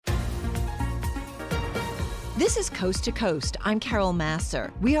This is Coast to Coast. I'm Carol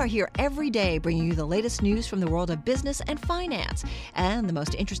Masser. We are here every day bringing you the latest news from the world of business and finance and the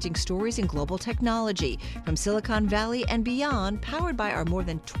most interesting stories in global technology from Silicon Valley and beyond, powered by our more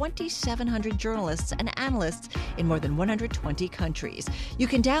than 2,700 journalists and analysts in more than 120 countries. You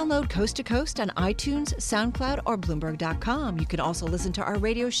can download Coast to Coast on iTunes, SoundCloud, or Bloomberg.com. You can also listen to our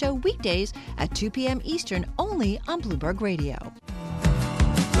radio show weekdays at 2 p.m. Eastern only on Bloomberg Radio.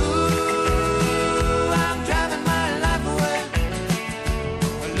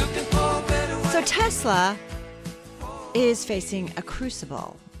 Tesla is facing a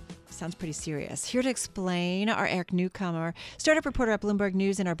crucible. Sounds pretty serious. Here to explain are Eric Newcomer, startup reporter at Bloomberg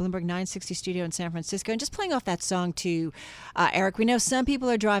News in our Bloomberg 960 studio in San Francisco. And just playing off that song too, Eric, we know some people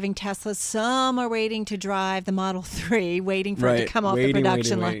are driving Teslas. Some are waiting to drive the Model 3, waiting for it to come off the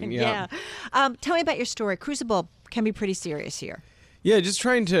production line. Yeah. Tell me about your story. Crucible can be pretty serious here. Yeah, just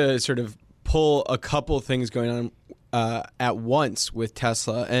trying to sort of pull a couple things going on at once with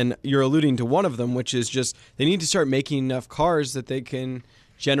Tesla. And you're alluding to one of them, which is just they need to start making enough cars that they can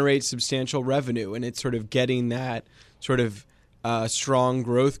generate substantial revenue. And it's sort of getting that sort of strong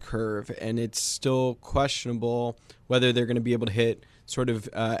growth curve. And it's still questionable whether they're going to be able to hit sort of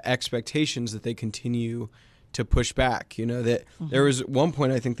expectations that they continue to push back. You know, that there was one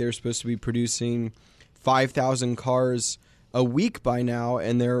point I think they were supposed to be producing 5,000 cars a week by now,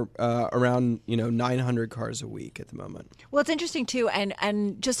 and they're around 900 cars a week at the moment. Well, it's interesting too,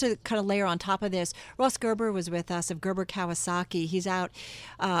 and just to kind of layer on top of this, Ross Gerber was with us of Gerber Kawasaki. He's out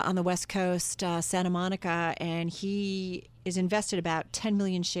on the West Coast, Santa Monica, and he is invested about 10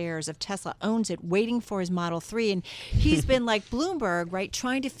 million shares of Tesla, owns it, waiting for his Model 3. And he's been like Bloomberg, right,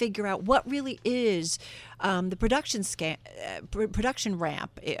 trying to figure out what really is the production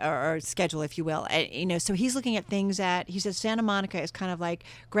ramp or schedule, if you will. So he's looking at things he says Santa Monica is kind of like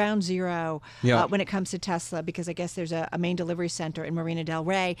ground zero when it comes to Tesla, because I guess there's a main delivery center in Marina del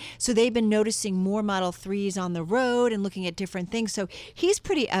Rey. So they've been noticing more Model 3s on the road and looking at different things. So he's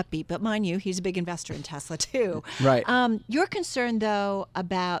pretty upbeat, but mind you, he's a big investor in Tesla too. Right. You're concerned, though,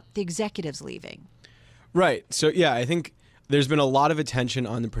 about the executives leaving. Right. So, yeah, I think there's been a lot of attention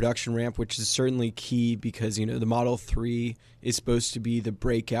on the production ramp, which is certainly key because, the Model 3 is supposed to be the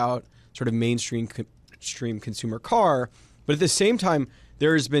breakout sort of mainstream consumer car. But at the same time,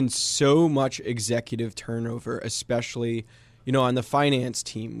 there has been so much executive turnover, especially, on the finance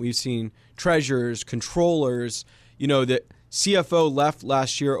team. We've seen treasurers, controllers, the CFO left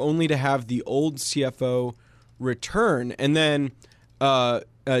last year only to have the old CFO return. And then John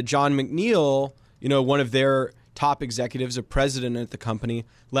McNeil, one of their top executives, a president at the company,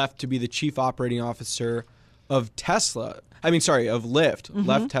 left to be the chief operating officer of Tesla. Of Lyft,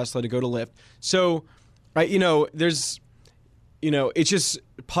 left Tesla to go to Lyft. So, there's, it's just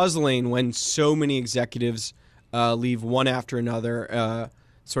puzzling when so many executives leave one after another,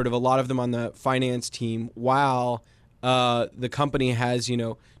 sort of a lot of them on the finance team, while the company has,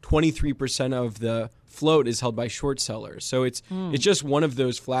 23% of the float is held by short sellers. So it's just one of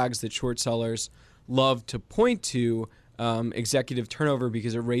those flags that short sellers love to point to, executive turnover,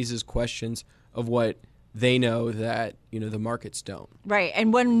 because it raises questions of what they know that, the markets don't. Right.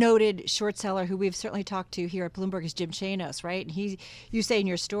 And one noted short seller who we've certainly talked to here at Bloomberg is Jim Chanos, right? And you say in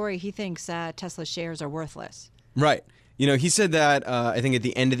your story he thinks Tesla shares are worthless. Right. He said that, I think at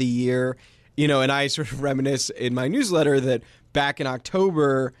the end of the year, and I sort of reminisce in my newsletter that back in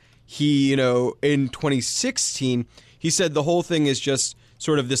October, he, in 2016, he said the whole thing is just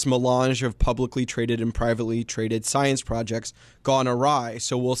sort of this melange of publicly traded and privately traded science projects gone awry.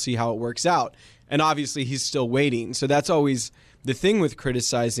 So we'll see how it works out. And obviously, he's still waiting. So that's always the thing with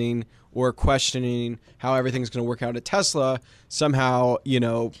criticizing or questioning how everything's going to work out at Tesla. Somehow,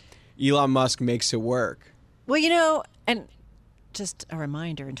 Elon Musk makes it work. Well, and just a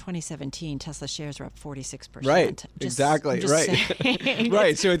reminder, in 2017, Tesla shares were up 46%. Right, exactly, right.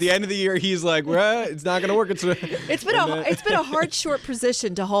 Right, so at the end of the year, he's like, well, it's not going to work. It's been a hard short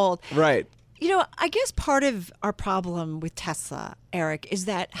position to hold. Right. I guess part of our problem with Tesla, Eric, is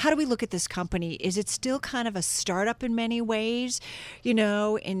that how do we look at this company? Is it still kind of a startup in many ways?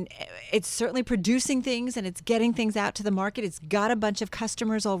 And it's certainly producing things and it's getting things out to the market. It's got a bunch of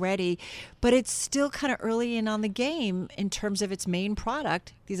customers already, but it's still kind of early in on the game in terms of its main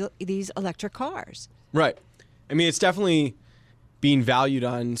product, these electric cars. Right. I mean, it's definitely being valued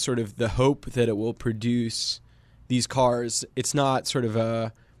on sort of the hope that it will produce these cars. It's not sort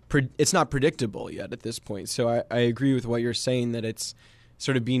of it's not predictable yet at this point. So I agree with what you're saying, that it's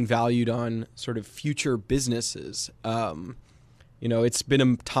sort of being valued on sort of future businesses. It's been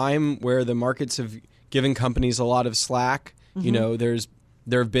a time where the markets have given companies a lot of slack.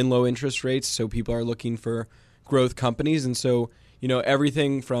 There have been low interest rates, so people are looking for growth companies. And so,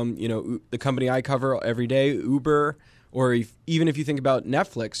 everything from, the company I cover every day, Uber, or even if you think about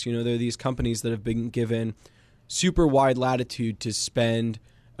Netflix, there are these companies that have been given super wide latitude to spend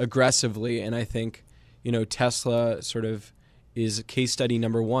aggressively. And I think, Tesla sort of is case study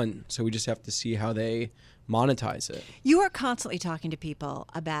number one. So we just have to see how they monetize it. You are constantly talking to people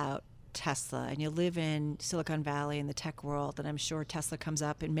about Tesla, and you live in Silicon Valley in the tech world, and I'm sure Tesla comes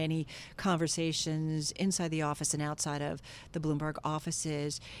up in many conversations inside the office and outside of the Bloomberg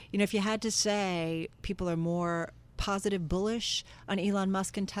offices. If you had to say people are more positive, bullish on Elon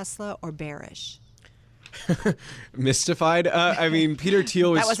Musk and Tesla, or bearish? Mystified. Peter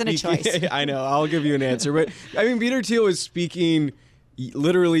Thiel was that wasn't speaking, a choice. I know. I'll give you an answer, but Peter Thiel was speaking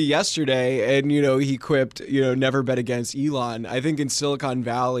literally yesterday, and he quipped, never bet against Elon. I think in Silicon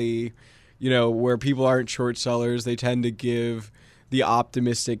Valley, where people aren't short sellers, they tend to give the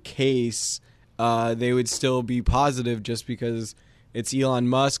optimistic case. They would still be positive just because it's Elon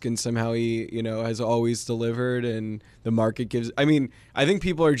Musk, and somehow he, has always delivered, and the market gives. I think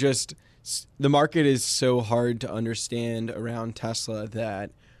people are just. The market is so hard to understand around Tesla that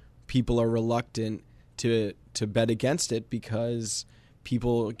people are reluctant to bet against it because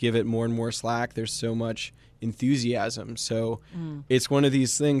people give it more and more slack. There's so much enthusiasm. So it's one of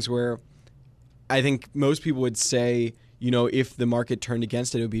these things where I think most people would say, if the market turned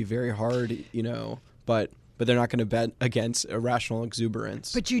against it, it would be very hard, but they're not going to bet against irrational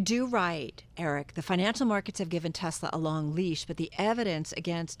exuberance. But you do right, Eric. The financial markets have given Tesla a long leash, but the evidence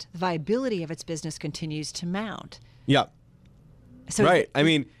against the viability of its business continues to mount. Yeah. So right.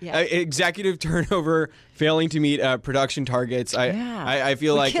 Executive turnover failing to meet production targets. I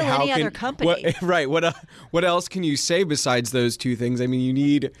feel like kill how any can other company. What else can you say besides those two things? You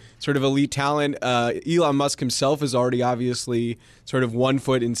need sort of elite talent. Elon Musk himself is already obviously sort of one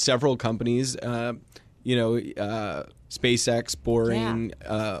foot in several companies. SpaceX, Boring.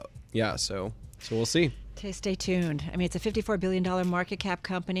 So we'll see. Stay tuned. It's a $54 billion market cap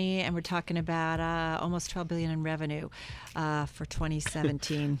company, and we're talking about almost $12 billion in revenue for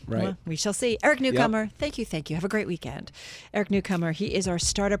 2017. Right. Well, we shall see. Eric Newcomer, Thank you. Have a great weekend. Eric Newcomer, he is our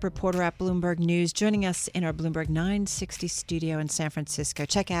startup reporter at Bloomberg News, joining us in our Bloomberg 960 studio in San Francisco.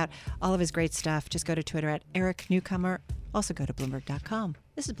 Check out all of his great stuff. Just go to Twitter at Eric Newcomer. Also go to Bloomberg.com.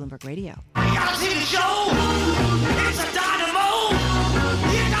 This is Bloomberg Radio. You gotta see the show. It's a dynamo.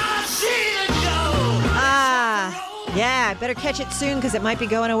 You gotta see the show. Yeah, better catch it soon because it might be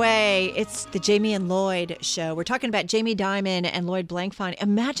going away. It's the Jamie and Lloyd show. We're talking about Jamie Dimon and Lloyd Blankfein.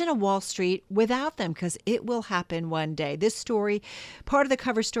 Imagine a Wall Street without them, because it will happen one day. This story, part of the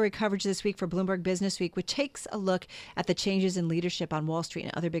cover story coverage this week for Bloomberg Businessweek, which takes a look at the changes in leadership on Wall Street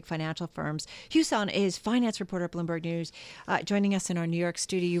and other big financial firms. Hugh Son is finance reporter at Bloomberg News, joining us in our New York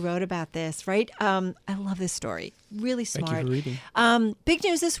studio. You wrote about this, right? I love this story. Really smart. Thank you for reading. Big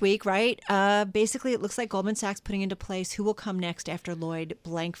news this week, right? Basically, it looks like Goldman Sachs putting into place who will come next after Lloyd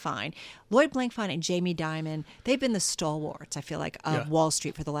Blankfein. Lloyd Blankfein and Jamie Dimon, they've been the stalwarts, I feel like, of Wall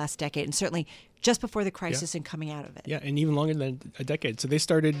Street for the last decade, and certainly just before the crisis and coming out of it. Yeah, and even longer than a decade. So they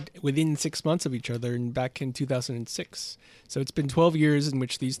started within 6 months of each other and back in 2006. So it's been 12 years in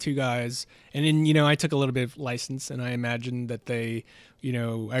which these two guys, and then, I took a little bit of license and I imagined that they, I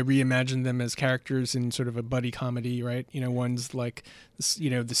reimagined them as characters in sort of a buddy comedy, right? One's like,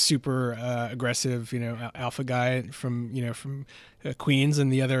 the super aggressive, alpha guy from Queens,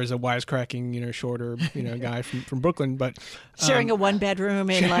 and the other is a wisecracking, shorter, guy from Brooklyn, but sharing a one bedroom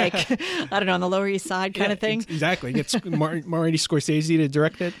in I don't know, on the Lower East Side kind of thing. Exactly. Gets Marty Scorsese to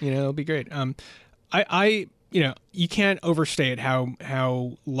direct it. It'll be great. You can't overstate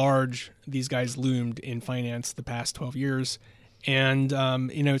how large these guys loomed in finance the past 12 years. And,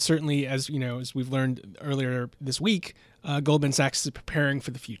 certainly as we've learned earlier this week, Goldman Sachs is preparing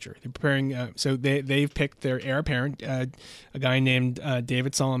for the future. They're preparing. So they've picked their heir apparent, a guy named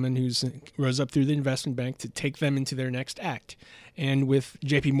David Solomon, who's rose up through the investment bank to take them into their next act. And with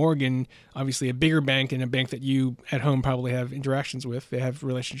J.P. Morgan, obviously a bigger bank and a bank that you at home probably have interactions with, they have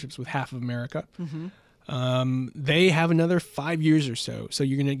relationships with half of America. Mm-hmm. They have another 5 years or so. So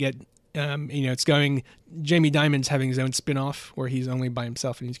you're going to get, it's going, Jamie Dimon's having his own spinoff where he's only by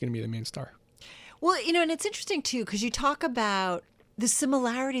himself and he's going to be the main star. Well, and it's interesting, too, because you talk about the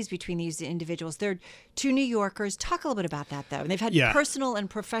similarities between these individuals. They're two New Yorkers. Talk a little bit about that, though. And they've had personal and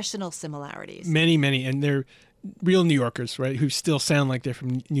professional similarities. Many. And they're real New Yorkers, right, who still sound like they're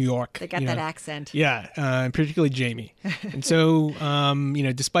from New York. They got that accent. Yeah, particularly Jamie. And so,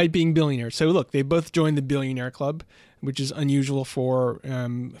 despite being billionaires. So, look, they both joined the Billionaire Club, which is unusual for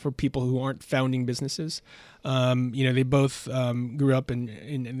people who aren't founding businesses. They both grew up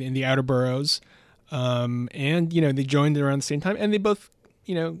in the outer boroughs. and they joined around the same time, and they both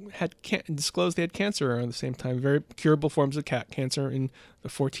had disclosed they had cancer around the same time, very curable forms of cancer in the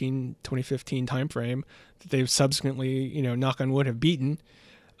 2015 timeframe that they've subsequently, knock on wood, have beaten.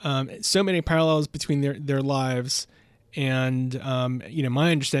 So many parallels between their lives, and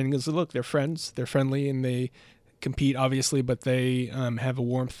my understanding is that, look, they're friends, they're friendly, and they compete obviously, but they have a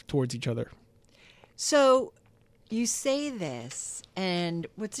warmth towards each other. So you say this, and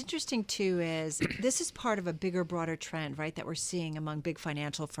what's interesting too is this is part of a bigger, broader trend, right, that we're seeing among big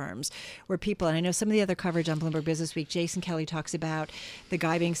financial firms where people, and I know some of the other coverage on Bloomberg Businessweek, Jason Kelly talks about the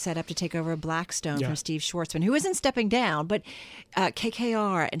guy being set up to take over Blackstone from Steve Schwarzman, who isn't stepping down, but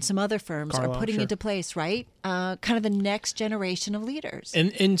KKR and some other firms are putting into place, right, kind of the next generation of leaders.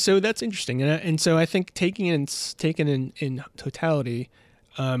 And so that's interesting. And so I think taken in totality,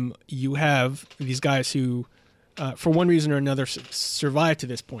 you have these guys who, for one reason or another, survived to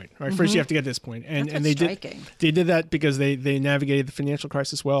this point. Right, first you have to get to this point, and they did that because they navigated the financial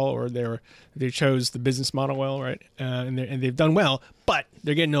crisis well, or they chose the business model well, right, and they've done well. But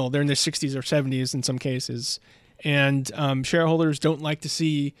they're getting old; they're in their 60s or 70s in some cases, and shareholders don't like to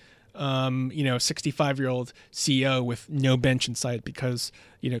see a 65-year-old CEO with no bench in sight because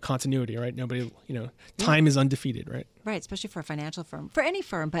continuity, right? Nobody, time is undefeated, right? Right, especially for a financial firm, for any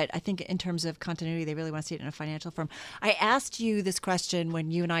firm, but I think in terms of continuity, they really want to see it in a financial firm. I asked you this question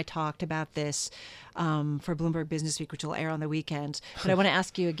when you and I talked about this for Bloomberg Businessweek, which will air on the weekend, but I want to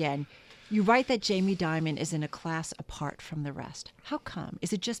ask you again. You write that Jamie Dimon is in a class apart from the rest. How come?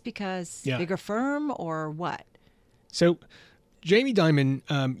 Is it just because bigger firm or what? So Jamie Dimon,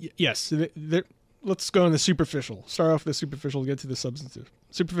 yes, let's go on the superficial. Start off with the superficial, get to the substantive.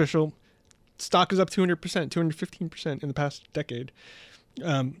 Superficial, stock is up 200%, 215% in the past decade.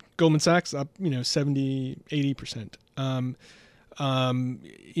 Goldman Sachs up, 70, 80%.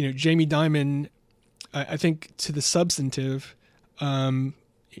 Jamie Dimon, I think to the substantive,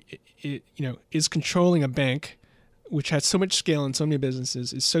 is controlling a bank which has so much scale in so many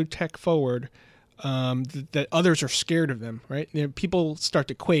businesses, is so tech forward, that others are scared of them, right? People start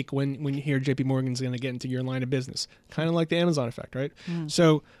to quake when you hear JP Morgan's going to get into your line of business, kind of like the Amazon effect, right?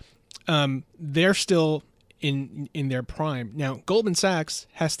 So they're still in their prime. Now, Goldman Sachs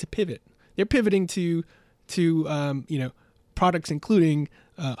has to pivot. They're pivoting to products including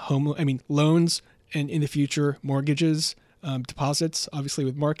loans, and in the future mortgages, deposits, obviously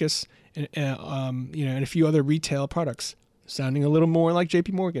with Marcus, and a few other retail products, sounding a little more like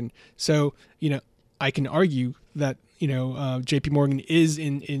JP Morgan. So, I can argue that, JP Morgan is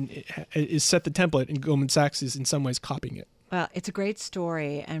set the template, and Goldman Sachs is in some ways copying it. Well, it's a great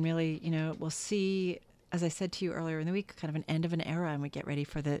story, and really, we'll see, as I said to you earlier in the week, kind of an end of an era, and we get ready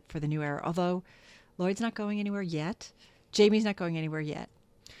for the new era. Although Lloyd's not going anywhere yet, Jamie's not going anywhere yet.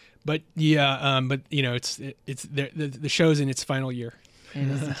 But it's the show's in its final year.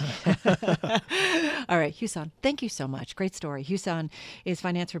 All right, Hugh Son, thank you so much. Great story. Hugh Son is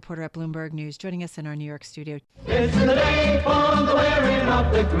finance reporter at Bloomberg News, joining us in our New York studio. It's the day for the wearing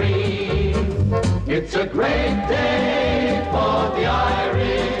of the green. It's a great day for the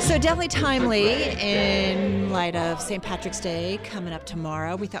Irish. So definitely timely in light of St. Patrick's Day coming up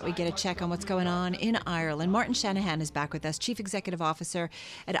tomorrow. We thought we'd get a check on what's going on in Ireland. Martin Shanahan is back with us, Chief Executive Officer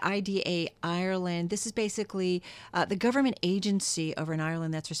at IDA Ireland. This is basically the government agency over in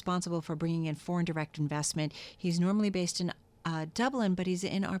Ireland that's responsible for bringing in foreign direct investment. He's normally based in Dublin, but he's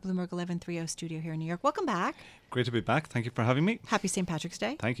in our Bloomberg 1130 studio here in New York. Welcome back. Great to be back. Thank you for having me. Happy St. Patrick's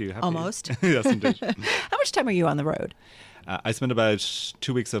Day. Thank you. Happy. Almost. Yes, indeed. How much time are you on the road? I spend about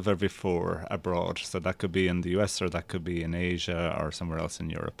 2 weeks of every 4 abroad. So that could be in the US, or that could be in Asia, or somewhere else in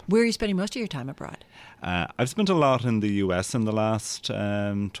Europe. Where are you spending most of your time abroad? I've spent a lot in the US in the last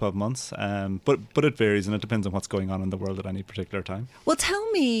 12 months, but it varies, and it depends on what's going on in the world at any particular time. Well, tell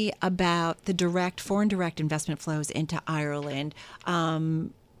me about the foreign direct investment flows into Ireland.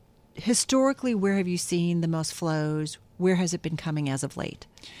 Historically, where have you seen the most flows? Where has it been coming as of late?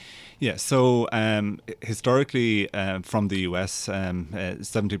 Yeah, so historically from the US,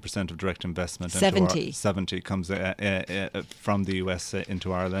 70% of direct investment 70 comes from the US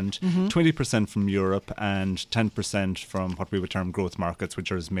into Ireland, 20% from Europe, and 10% from what we would term growth markets,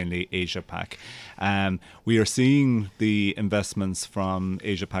 which are mainly Asia-Pac. We are seeing the investments from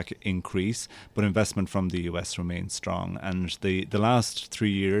Asia-Pac increase, but investment from the US remains strong. And the last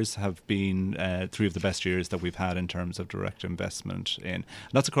 3 years have been 3 of the best years that we've had in terms of direct investment in. And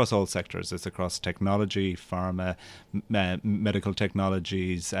that's across all sectors. It's across technology, pharma, medical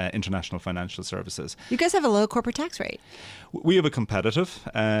technologies, international financial services. You guys have a low corporate tax rate. We have a competitive,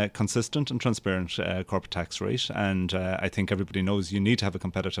 consistent and transparent corporate tax rate, and I think everybody knows you need to have a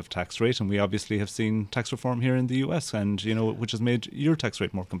competitive tax rate, and we obviously have seen tax reform here in the US, and which has made your tax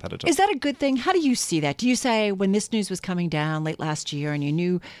rate more competitive. Is that a good thing? How do you see that? Do you say when this news was coming down late last year and you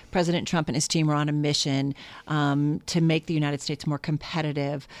knew President Trump and his team were on a mission to make the United States more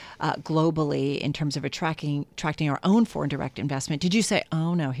competitive globally in terms of attracting our own foreign direct investment, did you say,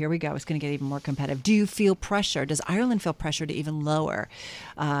 oh no, here we go, it's going to get even more competitive? Do you feel pressure? Does Ireland feel pressure to even lower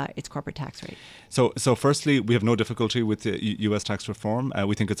its corporate tax rate? So firstly, we have no difficulty with the US tax reform.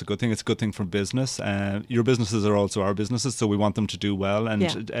 We think it's a good thing. It's a good thing for business. Your businesses are also our businesses, so we want them to do well. And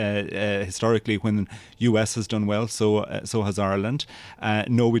historically, when US has done well, so has Ireland.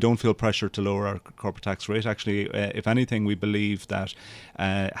 No, we don't feel pressure to lower our corporate tax rate. Actually, if anything, we believe that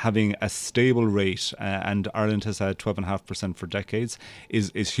having a stable rate, and Ireland has had 12.5% for decades,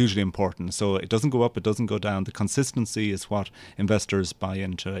 is hugely important. So it doesn't go up, it doesn't go down. The consistency is what investors buy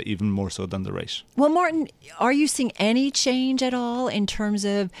into, even more so than the rate. Well, Martin, are you seeing any change at all in terms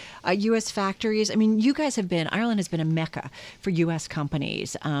of U.S. factories? I mean, Ireland has been a mecca for U.S.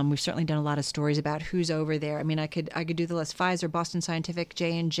 companies. We've certainly done a lot of stories about who's over there. I mean, I could do the list. Pfizer, Boston Scientific,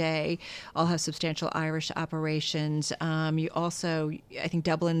 J&J all have substantial Irish operations. You also, I think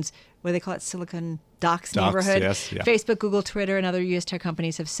Dublin's, what do they call it, Silicon Docks neighborhood. Yes, yeah. Facebook, Google, Twitter, and other U.S. tech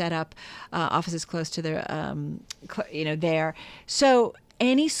companies have set up offices close to their, there. So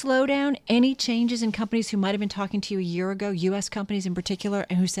any slowdown, any changes in companies who might have been talking to you a year ago, U.S. companies in particular,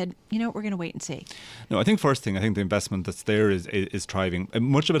 and who said, we're going to wait and see? No, I think the investment that's there is thriving.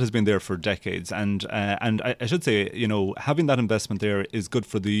 Much of it has been there for decades, and I should say, having that investment there is good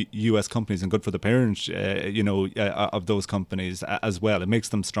for the U.S. companies and good for the parents, of those companies as well. It makes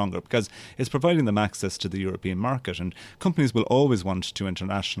them stronger because it's providing them access to the European market, and companies will always want to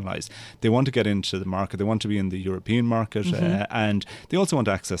internationalize. They want to get into the market. They want to be in the European market, and they also want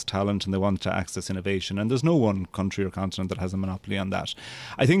to access talent, and they want to access innovation, and there's no one country or continent that has a monopoly on that.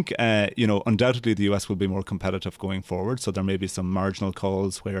 I think undoubtedly the US will be more competitive going forward, so there may be some marginal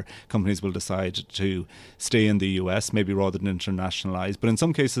calls where companies will decide to stay in the US maybe rather than internationalize, but in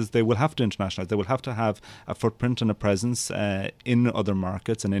some cases they will have to internationalize. They will have to have a footprint and a presence in other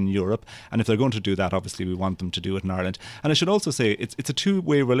markets and in Europe, and if they're going to do that, obviously we want them to do it in Ireland. And I should also say it's a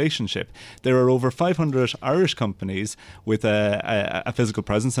two-way relationship. There are over 500 Irish companies with a physical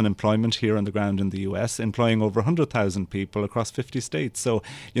presence and employment here on the ground in the US, employing over 100,000 people across 50 states. So,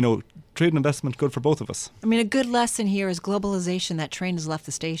 trade and investment, good for both of us. I mean, a good lesson here is globalization. That train has left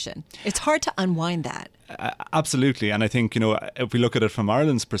the station. It's hard to unwind that. Absolutely. And I think, if we look at it from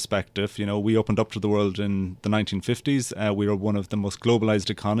Ireland's perspective, we opened up to the world in the 1950s. We were one of the most globalized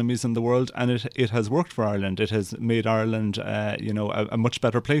economies in the world, and it has worked for Ireland. It has made Ireland, a much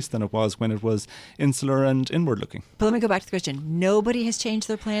better place than it was when it was insular and inward looking. But let me go back to the question. Nobody has changed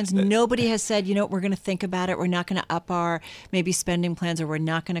their plans. Nobody has said, we're going to think about it. We're not going to up our maybe spending plans, or we're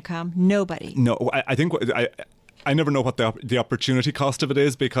not going to come. Nobody. No, I think I never know what the opportunity cost of it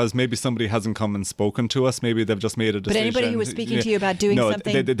is, because maybe somebody hasn't come and spoken to us. Maybe they've just made a decision. But anybody who was speaking to you about doing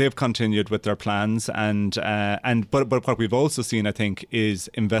something? They've continued with their plans, but what we've also seen, I think, is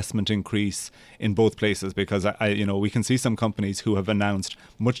investment increase in both places, because we can see some companies who have announced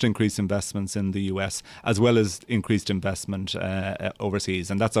much increased investments in the US as well as increased investment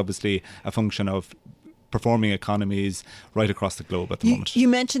overseas, and that's obviously a function of performing economies right across the globe at the moment. You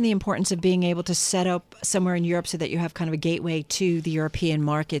mentioned the importance of being able to set up somewhere in Europe so that you have kind of a gateway to the European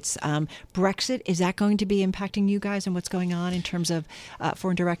markets. Brexit, is that going to be impacting you guys and what's going on in terms of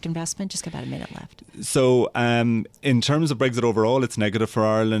foreign direct investment? Just got about a minute left. So in terms of Brexit overall, it's negative for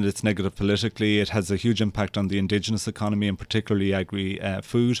Ireland. It's negative politically. It has a huge impact on the indigenous economy, and particularly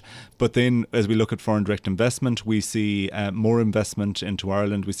agri-food. But then as we look at foreign direct investment, we see more investment into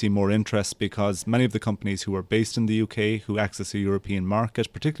Ireland. We see more interest because many of the companies who are based in the UK, who access a European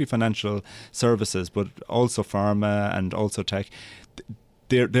market, particularly financial services, but also pharma and also tech,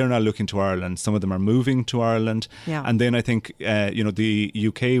 they're now looking to Ireland. Some of them are moving to Ireland. Yeah. And then I think, the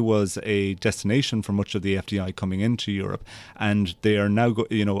UK was a destination for much of the FDI coming into Europe. And they are now,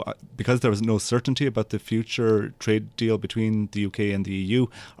 because there was no certainty about the future trade deal between the UK and the EU,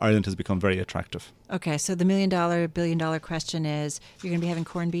 Ireland has become very attractive. Okay, so the $1 million, $1 billion question is: you're going to be having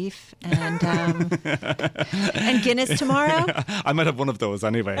corned beef and and Guinness tomorrow. I might have one of those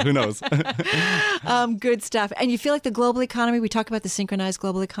anyway. Who knows? Good stuff. And you feel like the global economy? We talk about the synchronized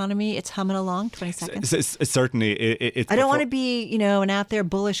global economy. It's humming along. 20 seconds. Certainly, it's. I don't want to be, an out there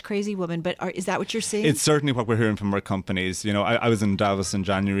bullish, crazy woman, but is that what you're seeing? It's certainly what we're hearing from our companies. I was in Davos in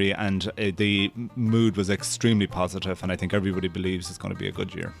January, and the mood was extremely positive, and I think everybody believes it's going to be a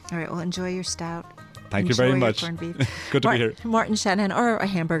good year. All right. Well, enjoy your stout. Thank you very much. Good to be here. Martin Shanahan, or a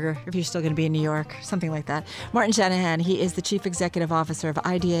hamburger if you're still going to be in New York, something like that. Martin Shanahan, he is the Chief Executive Officer of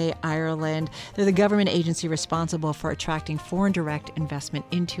IDA Ireland. They're the government agency responsible for attracting foreign direct investment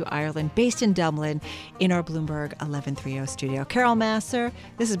into Ireland, based in Dublin, in our Bloomberg 1130 studio. Carol Masser,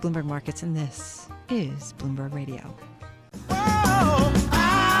 this is Bloomberg Markets, and this is Bloomberg Radio.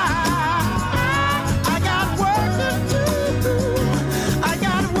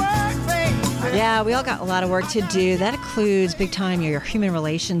 Yeah, we all got a lot of work to do. That includes big time your human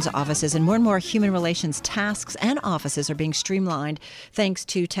relations offices, and more human relations tasks and offices are being streamlined thanks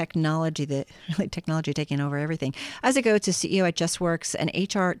to technology taking over everything. Isaac Oates is CEO at Justworks, an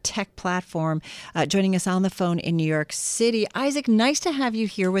HR tech platform, joining us on the phone in New York City. Isaac, nice to have you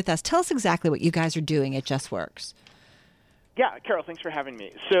here with us. Tell us exactly what you guys are doing at Justworks. Yeah, Carol, thanks for having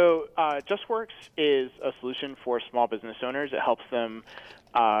me. So Justworks is a solution for small business owners. It helps them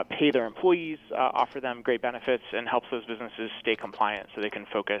pay their employees, offer them great benefits, and helps those businesses stay compliant so they can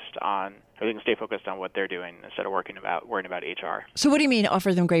stay focused on what they're doing instead of worrying about HR. So what do you mean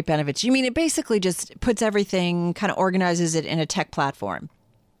offer them great benefits? You mean it basically just puts everything, kind of organizes it in a tech platform?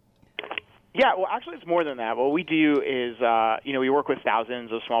 Yeah, well, actually, it's more than that. What we do is, we work with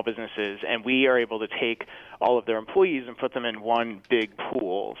thousands of small businesses, and we are able to take all of their employees and put them in one big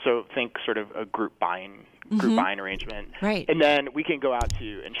pool. So think sort of a group buying arrangement. Right. And then we can go out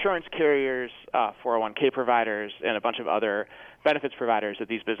to insurance carriers, 401k providers, and a bunch of other benefits providers that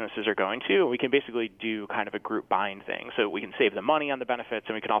these businesses are going to. We can basically do kind of a group buying thing. So we can save them money on the benefits,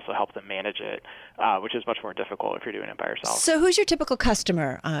 and we can also help them manage it, which is much more difficult if you're doing it by yourself. So who's your typical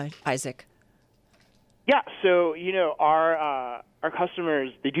customer, Isaac? Yeah, so our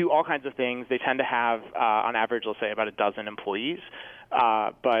customers, they do all kinds of things. They tend to have, on average, let's say about a dozen employees,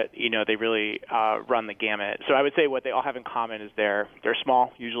 but they really run the gamut. So I would say what they all have in common is they're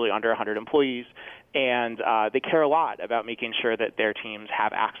small, usually under 100 employees, and they care a lot about making sure that their teams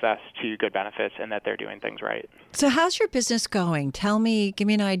have access to good benefits and that they're doing things right. So how's your business going? Give me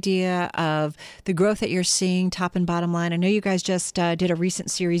an idea of the growth that you're seeing, top and bottom line. I know you guys just did a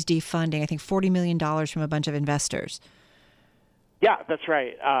recent Series D funding, I think $40 million from a bunch of investors. Yeah, that's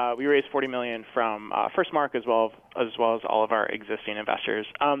right. We raised $40 million from Firstmark as well as all of our existing investors.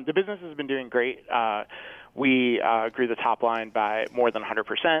 The business has been doing great. We grew the top line by more than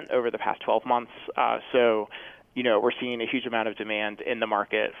 100% over the past 12 months. So we're seeing a huge amount of demand in the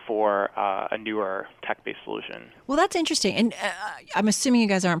market for a newer tech-based solution. Well, that's interesting. And I'm assuming you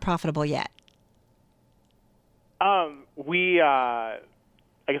guys aren't profitable yet.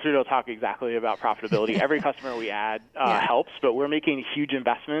 I guess we don't talk exactly about profitability. Every customer we add helps, but we're making huge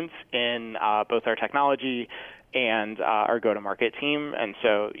investments in both our technology and our go-to-market team. And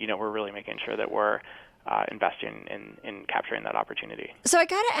so, we're really making sure that we're investing in capturing that opportunity. So I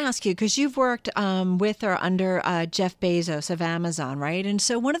got to ask you, because you've worked with or under Jeff Bezos of Amazon, right? And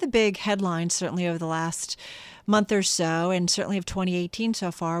so one of the big headlines, certainly over the last month or so, and certainly of 2018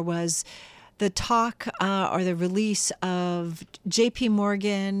 so far, was the talk or the release of J.P.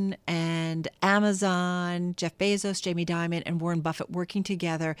 Morgan and Amazon, Jeff Bezos, Jamie Dimon, and Warren Buffett working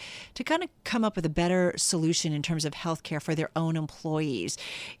together to kind of come up with a better solution in terms of healthcare for their own employees.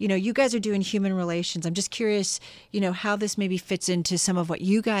 You guys are doing human relations. I'm just curious, how this maybe fits into some of what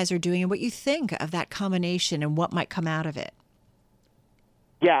you guys are doing and what you think of that combination and what might come out of it.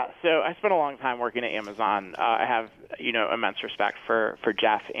 Yeah, so I spent a long time working at Amazon. I have, immense respect for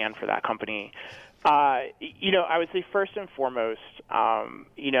Jeff and for that company. I would say first and foremost,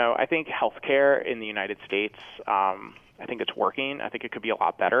 I think healthcare in the United States, I think it's working. I think it could be a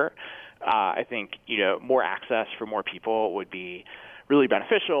lot better. I think, more access for more people would be really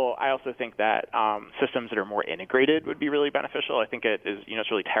beneficial. I also think that systems that are more integrated would be really beneficial. I think it is, it's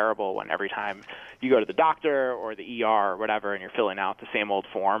really terrible when every time you go to the doctor or the ER or whatever and you're filling out the same old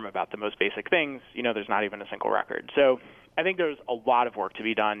form about the most basic things, there's not even a single record. So I think there's a lot of work to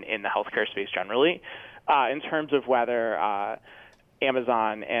be done in the healthcare space generally. In terms of whether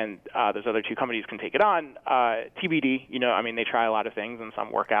Amazon and those other two companies can take it on, TBD. They try a lot of things, and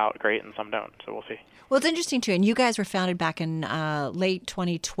some work out great and some don't. So we'll see. Well, it's interesting, too. And you guys were founded back in late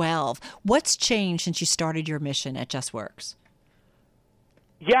 2012. What's changed since you started your mission at Justworks?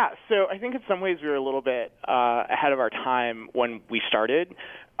 Yeah, so I think in some ways we were a little bit ahead of our time when we started.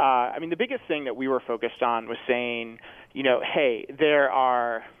 The biggest thing that we were focused on was saying, hey, there's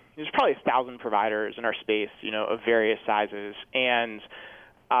probably 1,000 providers in our space, of various sizes. And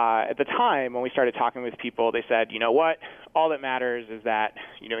at the time when we started talking with people, they said, you know what, all that matters is that,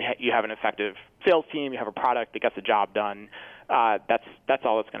 you have an effective sales team, you have a product that gets the job done. That's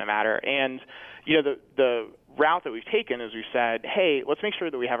all that's going to matter. And, the route that we've taken is we've said, hey, let's make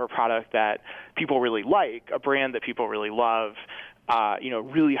sure that we have a product that people really like, a brand that people really love,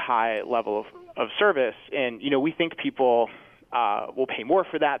 really high level of service. And, we think people will pay more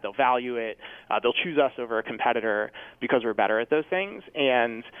for that. They'll value it. They'll choose us over a competitor because we're better at those things.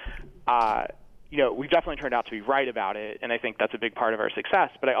 And, we've definitely turned out to be right about it, and I think that's a big part of our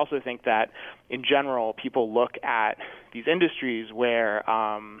success. But I also think that, in general, people look at these industries where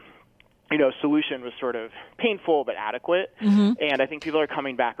solution was sort of painful but adequate. Mm-hmm. And I think people are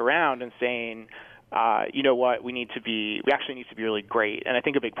coming back around and saying, you know what, we actually need to be really great. And I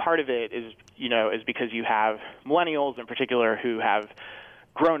think a big part of it is because you have millennials in particular who have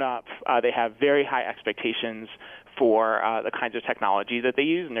grown up, they have very high expectations for the kinds of technology that they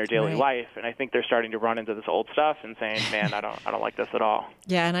use in their daily life. And I think they're starting to run into this old stuff and saying, man, I don't like this at all.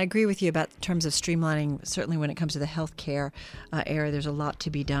 Yeah, and I agree with you about terms of streamlining. Certainly when it comes to the healthcare area, there's a lot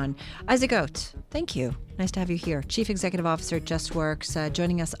to be done. Isaac Oates, thank you. Nice to have you here. Chief Executive Officer at Justworks,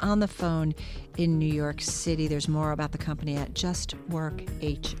 joining us on the phone in New York City. There's more about the company at JustWork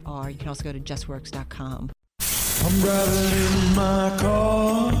HR. You can also go to justworks.com. I'm driving in my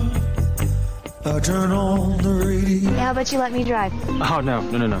car. I turn on the radio. Yeah, how about you let me drive? Oh, no.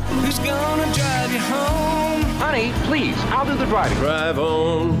 Who's gonna drive you home? Honey, please, I'll do the driving. Drive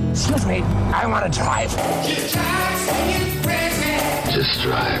on. Excuse me, I want to drive. Just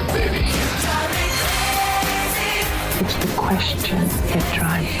drive, baby. It's the question that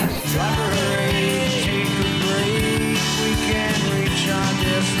drives us. Take a break. We can reach our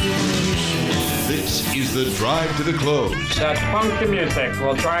destination. This is the Drive to the Close. That funky music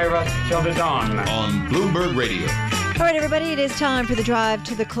will drive us till the dawn. On Bloomberg Radio. All right, everybody, it is time for the Drive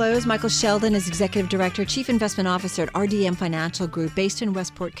to the Close. Michael Sheldon is Executive Director, Chief Investment Officer at RDM Financial Group, based in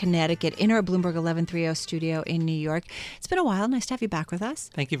Westport, Connecticut, in our Bloomberg 1130 studio in New York. It's been a while. Nice to have you back with us.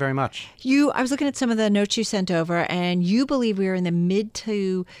 Thank you very much. I was looking at some of the notes you sent over, and you believe we are in the mid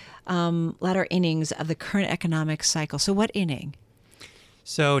to latter innings of the current economic cycle. So what inning?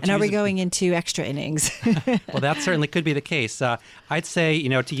 And are we going into extra innings? Well, that certainly could be the case. I'd say,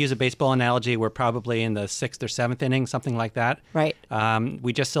 to use a baseball analogy, we're probably in the 6th or 7th inning, something like that. Right.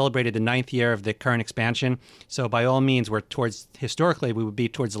 We just celebrated the 9th year of the current expansion. So by all means, historically, we would be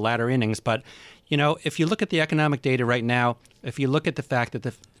towards the latter innings. But, if you look at the economic data right now, if you look at the fact that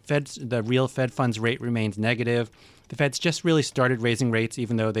the real Fed funds rate remains negative, the Fed's just really started raising rates,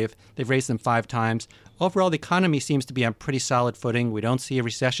 even though they've raised them 5 times. Overall, the economy seems to be on pretty solid footing. We don't see a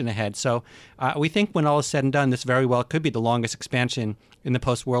recession ahead. So we think when all is said and done, this very well could be the longest expansion in the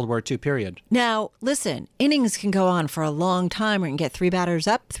post-World War II period. Now, listen, innings can go on for a long time. We can get 3 batters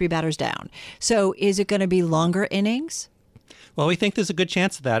up, 3 batters down. So is it going to be longer innings? Well, we think there's a good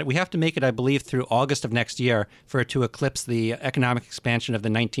chance of that. We have to make it, I believe, through August of next year for it to eclipse the economic expansion of the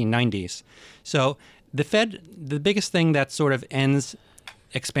 1990s. So the Fed, the biggest thing that sort of ends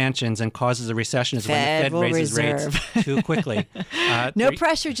expansions and causes a recession is when the Fed raises rates too quickly. No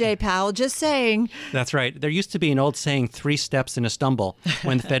pressure, Jay Powell, just saying. That's right. There used to be an old saying, 3 steps in a stumble.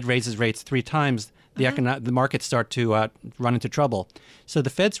 When the Fed raises rates 3 times, the markets start to run into trouble. So the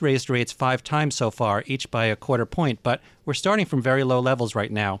Fed's raised rates 5 times so far, each by a 1/4 point, but we're starting from very low levels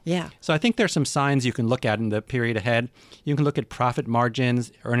right now. Yeah. So I think there's some signs you can look at in the period ahead. You can look at profit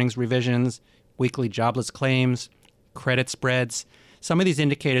margins, earnings revisions, weekly jobless claims, credit spreads. Some of these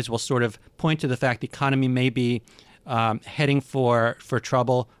indicators will sort of point to the fact the economy may be heading for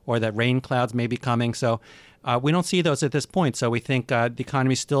trouble, or that rain clouds may be coming. So we don't see those at this point. So we think the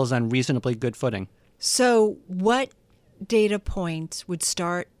economy still is on reasonably good footing. So what data points would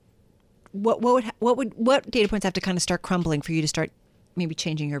start? What data points have to kind of start crumbling for you to start maybe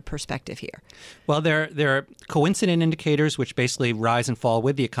changing your perspective here? Well, there are coincident indicators, which basically rise and fall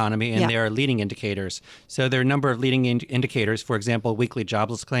with the economy, and there are leading indicators. So there are a number of leading indicators. For example, weekly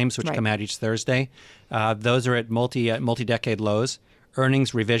jobless claims, which come out each Thursday. Those are at multi-decade lows.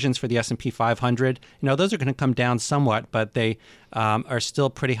 Earnings revisions for the S&P 500, those are going to come down somewhat, but they are still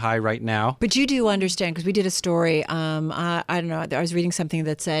pretty high right now. But you do understand, because we did a story, I don't know, I was reading something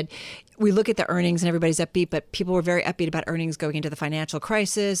that said, we look at the earnings and everybody's upbeat, but people were very upbeat about earnings going into the financial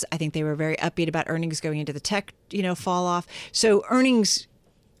crisis. I think they were very upbeat about earnings going into the tech, fall off. So earnings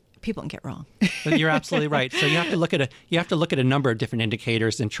people can get wrong. You're absolutely right. So you have to look at a number of different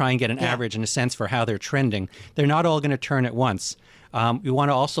indicators and try and get an average and a sense for how they're trending. They're not all going to turn at once. We want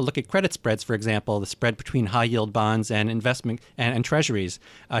to also look at credit spreads, for example, the spread between high-yield bonds and investment and treasuries.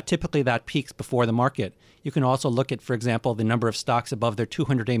 Typically, that peaks before the market. You can also look at, for example, the number of stocks above their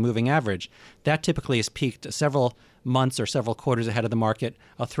 200-day moving average. That typically has peaked several months or several quarters ahead of the market.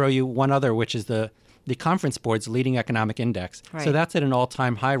 I'll throw you one other, which is the Conference Board's leading economic index. Right. So that's at an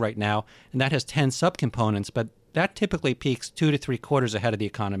all-time high right now, and that has 10 subcomponents, but that typically peaks 2 to 3 quarters ahead of the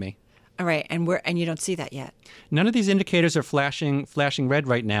economy. All right, and you don't see that yet. None of these indicators are flashing red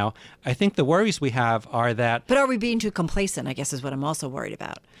right now. I think the worries we have are that... But are we being too complacent, I guess, is what I'm also worried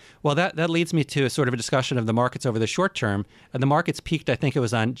about. Well, that leads me to sort of a discussion of the markets over the short term. The markets peaked, I think it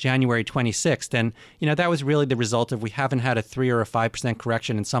was on January 26th, and that was really the result of we haven't had a 3 or a 5%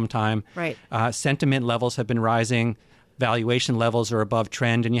 correction in some time. Right. Sentiment levels have been rising. Valuation levels are above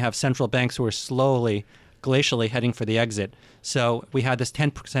trend, and you have central banks who are glacially heading for the exit. So we had this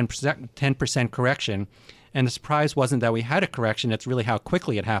 10% correction, and the surprise wasn't that we had a correction, it's really how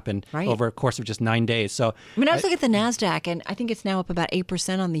quickly it happened over a course of just 9 days. So I was looking at the NASDAQ, and I think it's now up about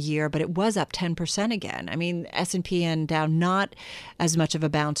 8% on the year, but it was up 10% again. I mean, S&P and Dow, not as much of a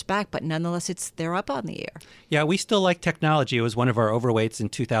bounce back, but nonetheless, they're up on the year. Yeah, we still like technology. It was one of our overweights in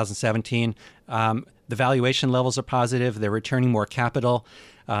 2017. The valuation levels are positive. They're returning more capital.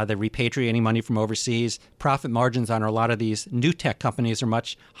 They're repatriating money from overseas. Profit margins on a lot of these new tech companies are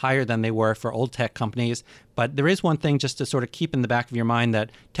much higher than they were for old tech companies. But there is one thing just to sort of keep in the back of your mind, that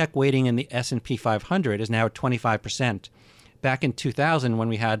tech weighting in the S&P 500 is now at 25%. Back in 2000, when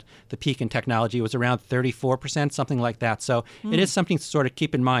we had the peak in technology, it was around 34%, something like that. So it is something to sort of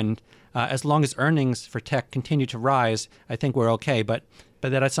keep in mind. As long as earnings for tech continue to rise, I think we're okay. But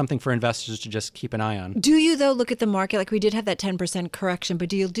that is something for investors to just keep an eye on. Do you, though, look at the market? Like, we did have that 10% correction, but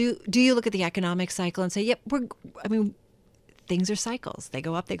do you look at the economic cycle and say, yep, things are cycles. They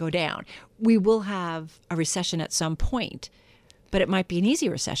go up, they go down. We will have a recession at some point, but it might be an easy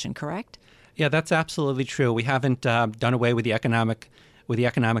recession, correct? Yeah, that's absolutely true. We haven't done away with the economic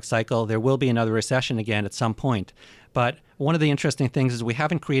cycle. There will be another recession again at some point. But one of the interesting things is we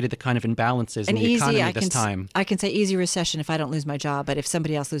haven't created the kind of imbalances in the economy this time. I can say easy recession if I don't lose my job, but if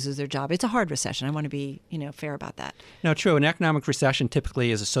somebody else loses their job, it's a hard recession. I want to be, fair about that. No, true. An economic recession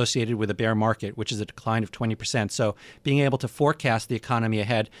typically is associated with a bear market, which is a decline of 20%. So being able to forecast the economy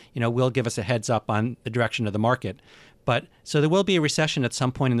ahead, will give us a heads up on the direction of the market. But so there will be a recession at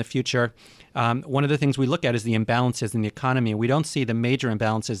some point in the future. One of the things we look at is the imbalances in the economy. We don't see the major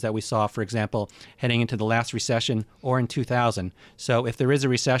imbalances that we saw, for example, heading into the last recession or in 2000. So if there is a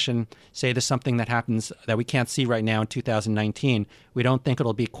recession, say there's something that happens that we can't see right now in 2019, we don't think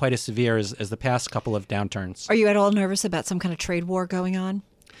it'll be quite as severe as the past couple of downturns. Are you at all nervous about some kind of trade war going on?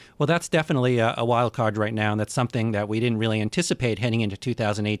 Well, that's definitely a wild card right now, and that's something that we didn't really anticipate heading into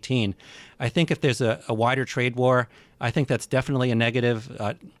 2018. I think if there's a wider trade war, I think that's definitely a negative.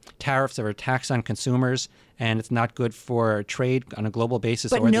 Tariffs are a tax on consumers, and it's not good for trade on a global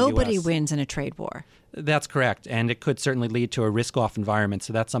basis. But nobody wins in a trade war. That's correct, and it could certainly lead to a risk-off environment.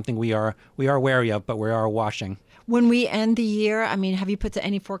 So that's something we are wary of, but we are watching. When we end the year, have you put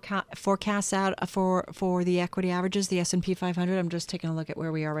any forecasts out for the equity averages, the S&P 500? I'm just taking a look at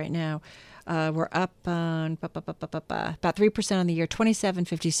where we are right now. We're up on about 3% on the year,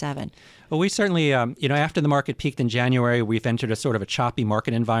 27.57. Well, we certainly, after the market peaked in January, we've entered a sort of a choppy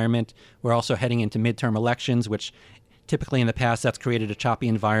market environment. We're also heading into midterm elections, which typically in the past that's created a choppy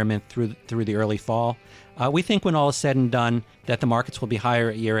environment through the early fall. We think when all is said and done that the markets will be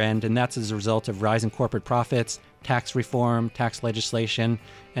higher at year end, and that's as a result of rising corporate profits, tax reform, tax legislation,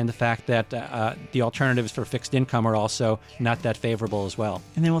 and the fact that the alternatives for fixed income are also not that favorable as well.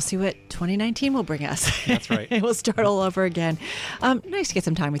 And then we'll see what 2019 will bring us. That's right. We'll start all over again. Nice to get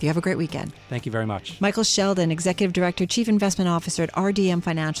some time with you. Have a great weekend. Thank you very much. Michael Sheldon, Executive Director, Chief Investment Officer at RDM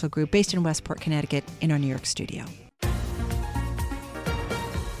Financial Group, based in Westport, Connecticut, in our New York studio.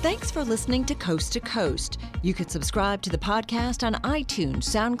 Thanks for listening to Coast to Coast. You can subscribe to the podcast on iTunes,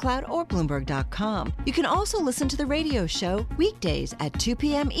 SoundCloud, or Bloomberg.com. You can also listen to the radio show weekdays at 2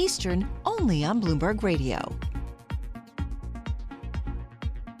 p.m. Eastern, only on Bloomberg Radio.